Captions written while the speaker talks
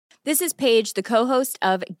This is Paige, the co-host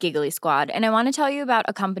of Giggly Squad, and I want to tell you about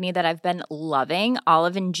a company that I've been loving,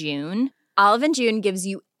 Olive & June. Olive & June gives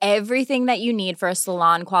you everything that you need for a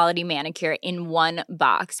salon-quality manicure in one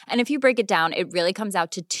box. And if you break it down, it really comes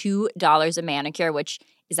out to $2 a manicure, which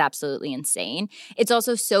is absolutely insane. It's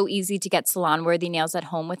also so easy to get salon-worthy nails at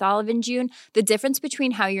home with Olive & June. The difference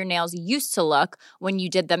between how your nails used to look when you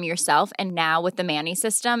did them yourself and now with the Mani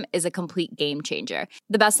system is a complete game changer.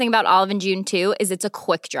 The best thing about Olive & June, too, is it's a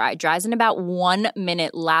quick dry. Dries in about 1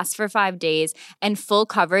 minute, lasts for 5 days, and full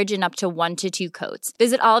coverage in up to 1 to 2 coats.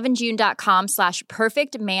 Visit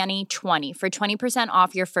oliveandjune.com/perfectmani20 for 20%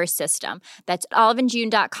 off your first system. That's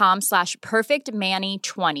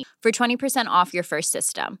oliveandjune.com/perfectmani20 for 20% off your first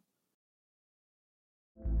system.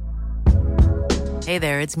 Hey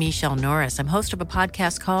there, it's Michelle Norris. I'm host of a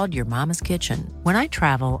podcast called Your Mama's Kitchen. When I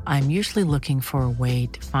travel, I'm usually looking for a way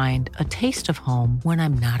to find a taste of home when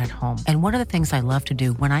I'm not at home. And one of the things I love to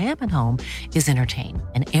do when I am at home is entertain.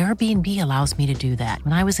 And Airbnb allows me to do that.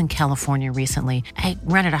 When I was in California recently, I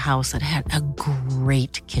rented a house that had a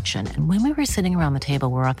great kitchen. And when we were sitting around the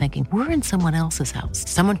table, we were all thinking, we're in someone else's house.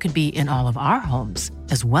 Someone could be in all of our homes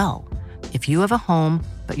as well. If you have a home,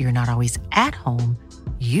 but you're not always at home,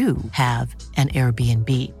 you have an Airbnb.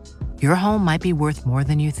 Your home might be worth more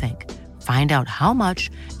than you think. Find out how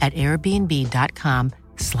much at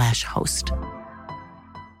airbnb.com/host.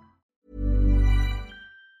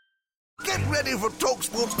 Get ready for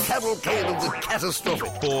TalkSport's cavalcade of the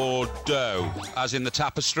catastrophic. Bordeaux, as in the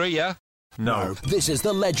tapestry, yeah? No. This is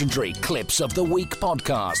the legendary Clips of the Week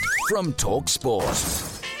podcast from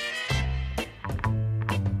TalkSport.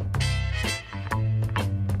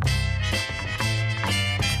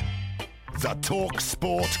 The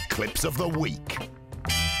TalkSport Clips of the Week.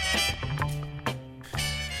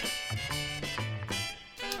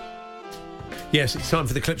 Yes, it's time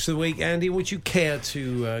for the Clips of the Week. Andy, would you care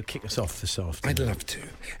to kick us off this afternoon? I'd love to.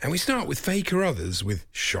 And we start with Faye Carruthers with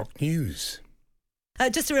shock news.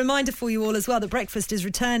 Just a reminder for you all as well that Breakfast is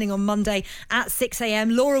returning on Monday at 6 a.m.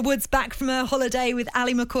 Laura Wood's back from her holiday with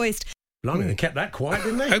Ali McCoist. Blimey, they kept that quiet,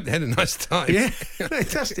 didn't they? I hope they had a nice time. Yeah,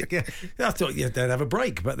 fantastic. Yeah. I thought they'd have a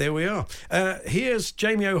break, but there we are. Here's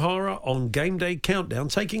Jamie O'Hara on Game Day Countdown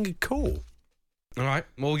taking a call. All right.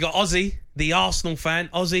 Well, we got Ozzy, the Arsenal fan.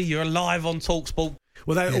 Ozzy, you're live on TalkSport.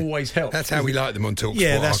 Well, that always helps. That's how we like them on TalkSport.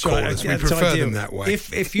 Yeah, that's our right. callers. We That's prefer ideal. them that way.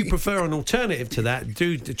 If you prefer an alternative to that,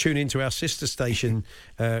 do tune into our sister station,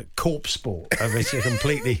 Corp Sport. It's a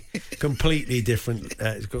completely different.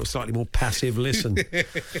 It's got a slightly more passive listen.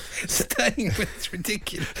 It's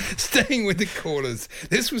ridiculous. Staying with the callers.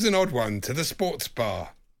 This was an odd one to the sports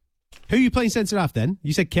bar. Who are you playing centre half then?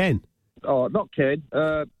 You said Ken. Oh, not Ken.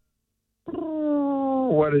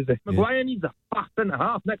 Where is he? Maguire needs a fast centre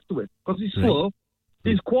half next to him because he's slow.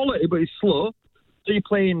 He's quality, but he's slow. So you're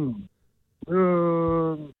playing. It's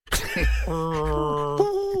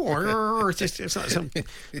like some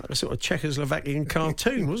sort of Czechoslovakian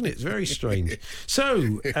cartoon, wasn't it? It's very strange.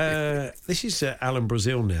 So, this is Alan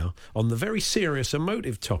Brazil now on the very serious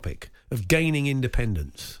emotive topic of gaining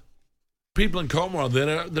independence. People in Cornwall,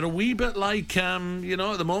 they're a wee bit like, at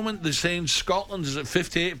the moment they're saying Scotland is at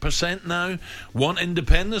 58% now, want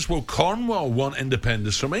independence. Well, Cornwall want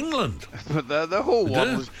independence from England. But the whole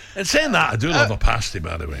one was... And saying that, I do love a pasty,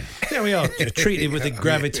 by the way. There we are, treated with the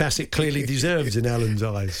gravitas it clearly deserves in Alan's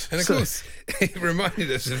eyes. And of course, it reminded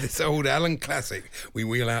us of this old Alan classic we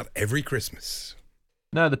wheel out every Christmas.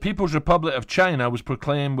 Now, the People's Republic of China was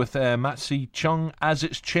proclaimed with Ma Zedong as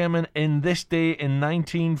its chairman in this day in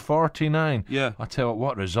 1949. Yeah. I tell you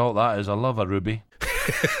what result that is. I love a Ruby.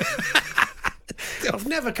 I've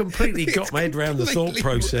never completely got my head around the thought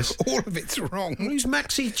process. All of it's wrong. Who's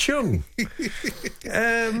Maxi Chung?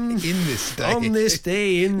 In this day. On this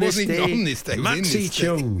day, in this day. On this day. Maxi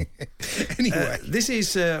Chung. Anyway. This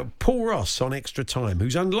is Paul Ross on Extra Time,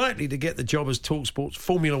 who's unlikely to get the job as TalkSport's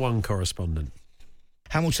Formula One correspondent.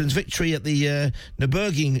 Hamilton's victory at the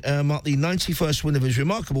Nürburgring marked the 91st win of his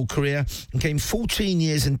remarkable career and came 14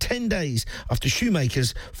 years and 10 days after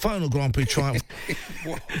Schumacher's final Grand Prix triumph.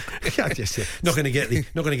 Not going to get the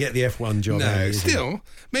F1 job. No, still,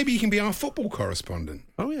 maybe you can be our football correspondent.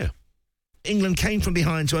 Oh yeah. England came from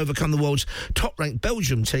behind to overcome the world's top-ranked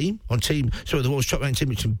Belgium team, the world's top-ranked team,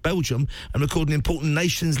 which is Belgium, and record an important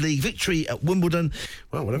Nations League victory at Wimbledon.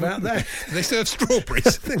 Well, what about that? They served strawberries. I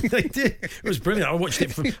think they did. It was brilliant. I watched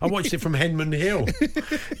it from Henman Hill.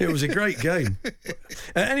 It was a great game.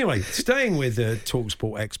 Anyway, staying with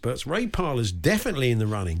TalkSport experts, Ray Parlour's definitely in the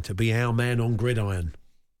running to be our man on gridiron.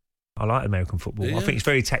 I like American football. Yeah. I think it's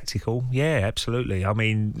very tactical. Yeah, absolutely. I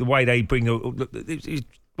mean, the way they bring...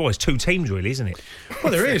 Well, it's two teams, really, isn't it?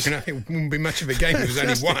 Well, there is. It wouldn't be much of a game if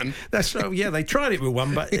there's only one. That's right. Yeah, they tried it with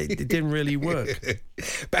one, but it didn't really work.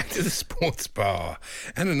 Back to the sports bar.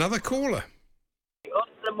 And another caller. On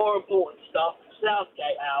to the more important stuff.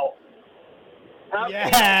 Southgate out.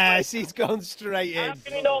 Yes, he's gone straight in. How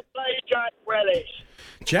can you not play Jack Relish?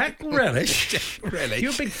 Jack Relish? Jack Relish.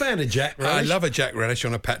 You're a big fan of Jack Relish? I love a Jack Relish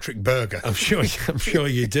on a Patrick burger. I'm sure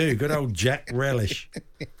you do. Good old Jack Relish.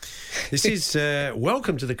 This is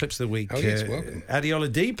welcome to the Clips of the Week. Oh, yes, welcome.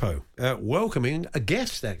 Adiola Depot welcoming a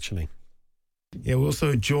guest, actually. Yeah, we're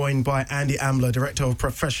also joined by Andy Ambler, Director of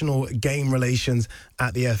Professional Game Relations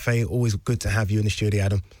at the FA. Always good to have you in the studio,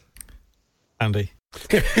 Adam. Andy.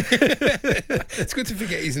 It's good to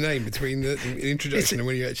forget his name between the introduction and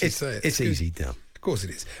when you actually say it. It's easy done. Of course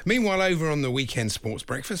it is. Meanwhile, over on the weekend sports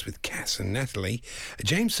breakfast with Cass and Natalie,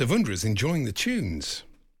 James Savundra is enjoying the tunes.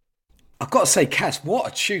 I've got to say, Cass,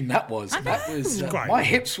 what a tune that was. That was my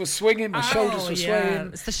hips were swinging, my shoulders were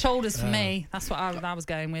swaying. It's the shoulders for me. That's what I was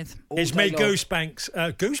going with. It's me, Goosebanks.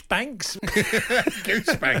 Goosebanks?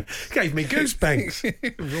 Goosebanks. Gave me Goosebanks.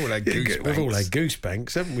 We've all had Goosebanks. We've all had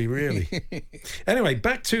Goosebanks, haven't we, really? Anyway,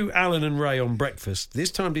 back to Alan and Ray on breakfast,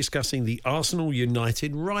 this time discussing the Arsenal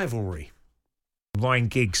United rivalry. Ryan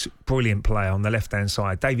Giggs, brilliant player on the left-hand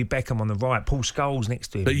side. David Beckham on the right. Paul Scholes next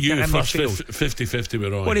to him. But you And first midfield. 50-50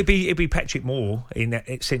 with Ryan. Well, it'd be Patrick Moore in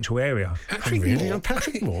that central area. Patrick Moore?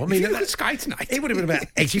 Patrick Moore? I mean, on Sky tonight. He would have been about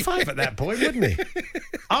 85 at that point, wouldn't he?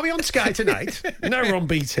 Are we on Sky tonight? No, we're on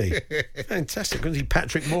BT. Fantastic. Couldn't see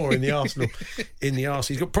Patrick Moore in the Arsenal.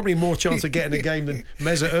 He's got probably more chance of getting a game than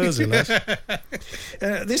Mesut Ozil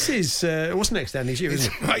has. This is what's next, Andy? It's you,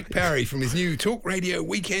 isn't it? Mike Parry from his new Talk Radio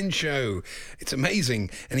weekend show. It's amazing,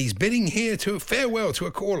 and he's bidding here to farewell to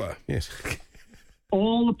a caller. Yes.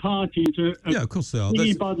 All the parties are yeah, of course they are.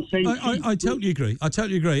 made by the same I totally agree. I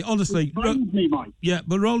totally agree. Honestly. It me, Mike. Yeah,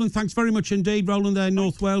 but Roland, thanks very much indeed. Roland there in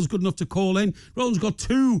North Wales, good enough to call in. Roland's got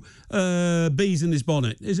two bees in his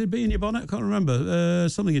bonnet. Is it a bee in your bonnet? I can't remember.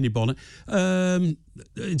 Something in your bonnet.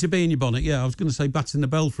 It's a bee in your bonnet, yeah. I was going to say bats in the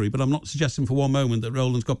belfry, but I'm not suggesting for one moment that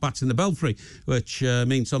Roland's got bats in the belfry, which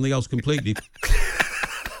means something else completely.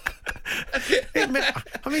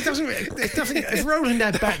 I mean, it doesn't. If Roland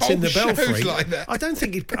had bats in the belfry, like that. I don't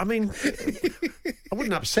think he'd. I mean, I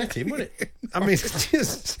wouldn't upset him, would it? I mean, it's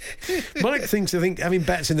just Mike thinks having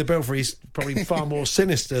bats in the belfry is probably far more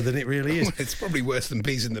sinister than it really is. Well, it's probably worse than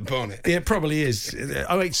bees in the bonnet. Yeah, it probably is.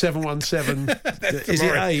 08717. Is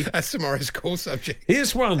it A? That's tomorrow's call subject.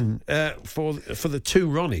 Here's one for the two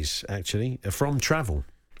Ronnies actually from travel.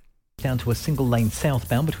 Down to a single lane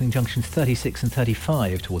southbound between junctions 36 and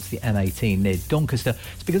 35 towards the M18 near Doncaster.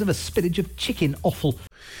 It's because of a spillage of chicken offal.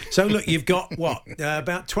 So look, you've got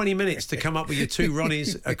about 20 minutes to come up with your two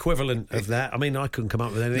Ronnies equivalent of that. I mean, I couldn't come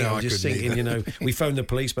up with anything. No, I was just couldn't thinking, either. we phoned the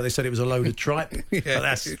police, but they said it was a load of tripe. Yeah. But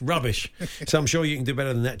that's rubbish. So I'm sure you can do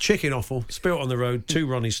better than that. Chicken offal, spilt on the road, two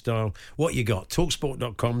Ronnies style. What you got?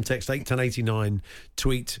 Talksport.com, text 81089,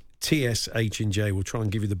 tweet TSH&J. We'll try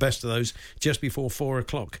and give you the best of those just before 4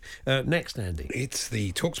 o'clock. Next, Andy. It's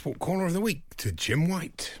the TalkSport Corner of the Week to Jim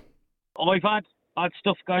White. I've had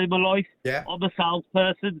stuff going in my life. Yeah. I'm a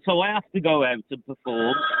salesperson, so I have to go out and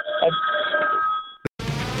perform.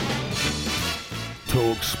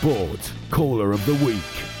 Talk Sport, Caller of the Week.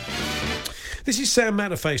 This is Sam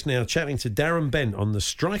Matterface now chatting to Darren Bent on the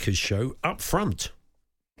Strikers show Up Front.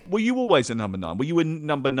 Were you always a number 9? Were you in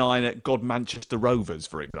number 9 at God Manchester Rovers,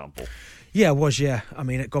 for example? Yeah, I was, yeah. I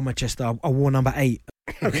mean, at God Manchester, I wore number 8.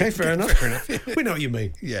 Okay, fair enough. We know what you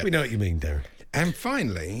mean. Yeah. We know what you mean, Darren. And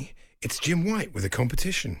finally, it's Jim White with a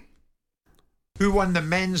competition. Who won the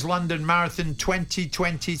Men's London Marathon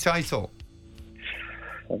 2020 title?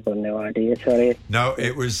 I've got no idea, sorry. No,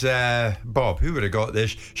 it was Bob. Who would have got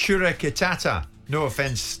this? Shura Kitata. No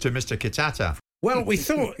offence to Mr. Kitata. Well, we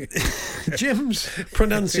thought Jim's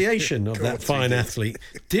pronunciation of that fine athlete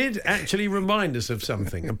did actually remind us of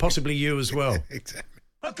something, and possibly you as well. Exactly.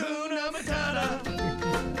 Hakuna Matata.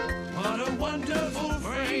 What a wonderful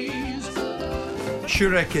phrase.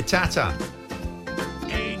 Shura Kitata.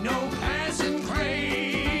 Ain't no passing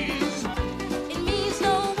craze. It means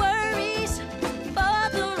no worries for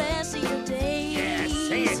the rest of your days. Yeah,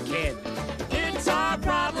 say it, kid. It's our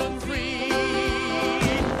problem-free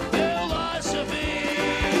philosophy.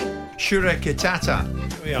 Shura Kitata.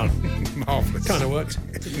 Here we are. Marvellous. Kind of worked.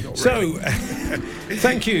 So,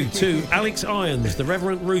 thank you to Alex Irons, the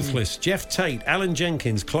Reverend Ruthless, Jeff Tate, Alan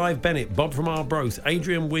Jenkins, Clive Bennett, Bob from Arbroath,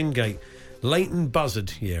 Adrian Wingate, Leighton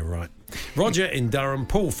Buzzard, yeah, right, Roger in Durham,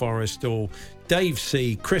 Paul Forrestal, Dave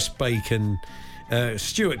C, Chris Bacon,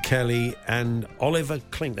 Stuart Kelly and Oliver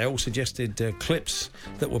Klink. They all suggested clips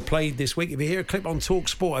that were played this week. If you hear a clip on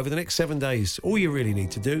TalkSport over the next 7 days, all you really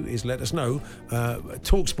need to do is let us know.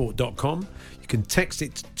 Talksport.com. You can text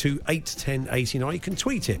it to 81089. You can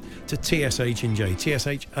tweet it to TSHNJ,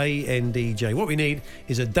 TSHANDJ. What we need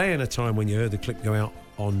is a day and a time when you heard the clip go out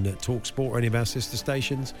on TalkSport or any of our sister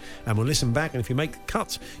stations, and we'll listen back, and if you make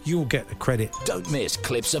cuts, you'll get a credit. Don't miss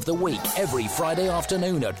Clips of the Week every Friday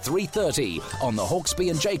afternoon at 3:30 on the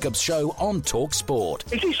Hawksby and Jacobs Show on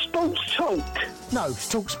TalkSport. Is this Sports Talk? No,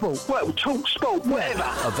 TalkSport. Well, TalkSport,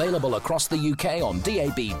 whatever. Available across the UK on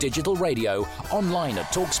DAB Digital Radio, online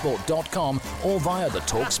at talksport.com or via the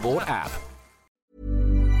TalkSport app.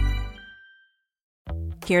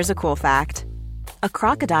 Here's a cool fact. A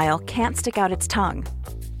crocodile can't stick out its tongue.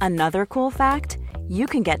 Another cool fact, you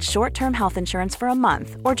can get short-term health insurance for a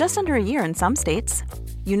month or just under a year in some states.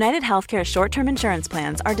 United Healthcare short-term insurance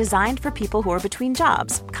plans are designed for people who are between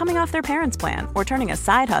jobs, coming off their parents' plan, or turning a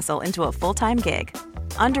side hustle into a full-time gig.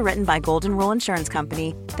 Underwritten by Golden Rule Insurance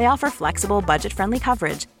Company, they offer flexible, budget-friendly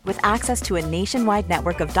coverage with access to a nationwide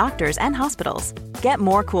network of doctors and hospitals. Get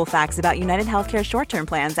more cool facts about United Healthcare short-term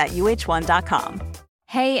plans at uh1.com.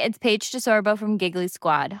 Hey, it's Paige DeSorbo from Giggly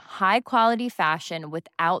Squad. High quality fashion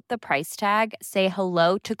without the price tag. Say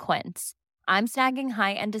hello to Quince. I'm snagging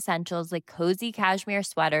high-end essentials like cozy cashmere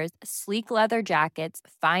sweaters, sleek leather jackets,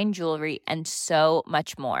 fine jewelry, and so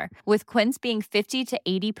much more. With Quince being 50 to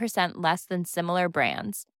 80% less than similar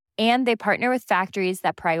brands. And they partner with factories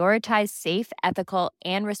that prioritize safe, ethical,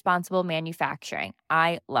 and responsible manufacturing.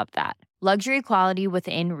 I love that. Luxury quality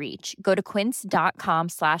within reach. Go to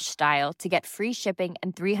quince.com/style to get free shipping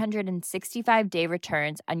and 365-day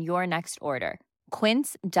returns on your next order.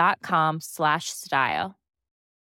 Quince.com/style.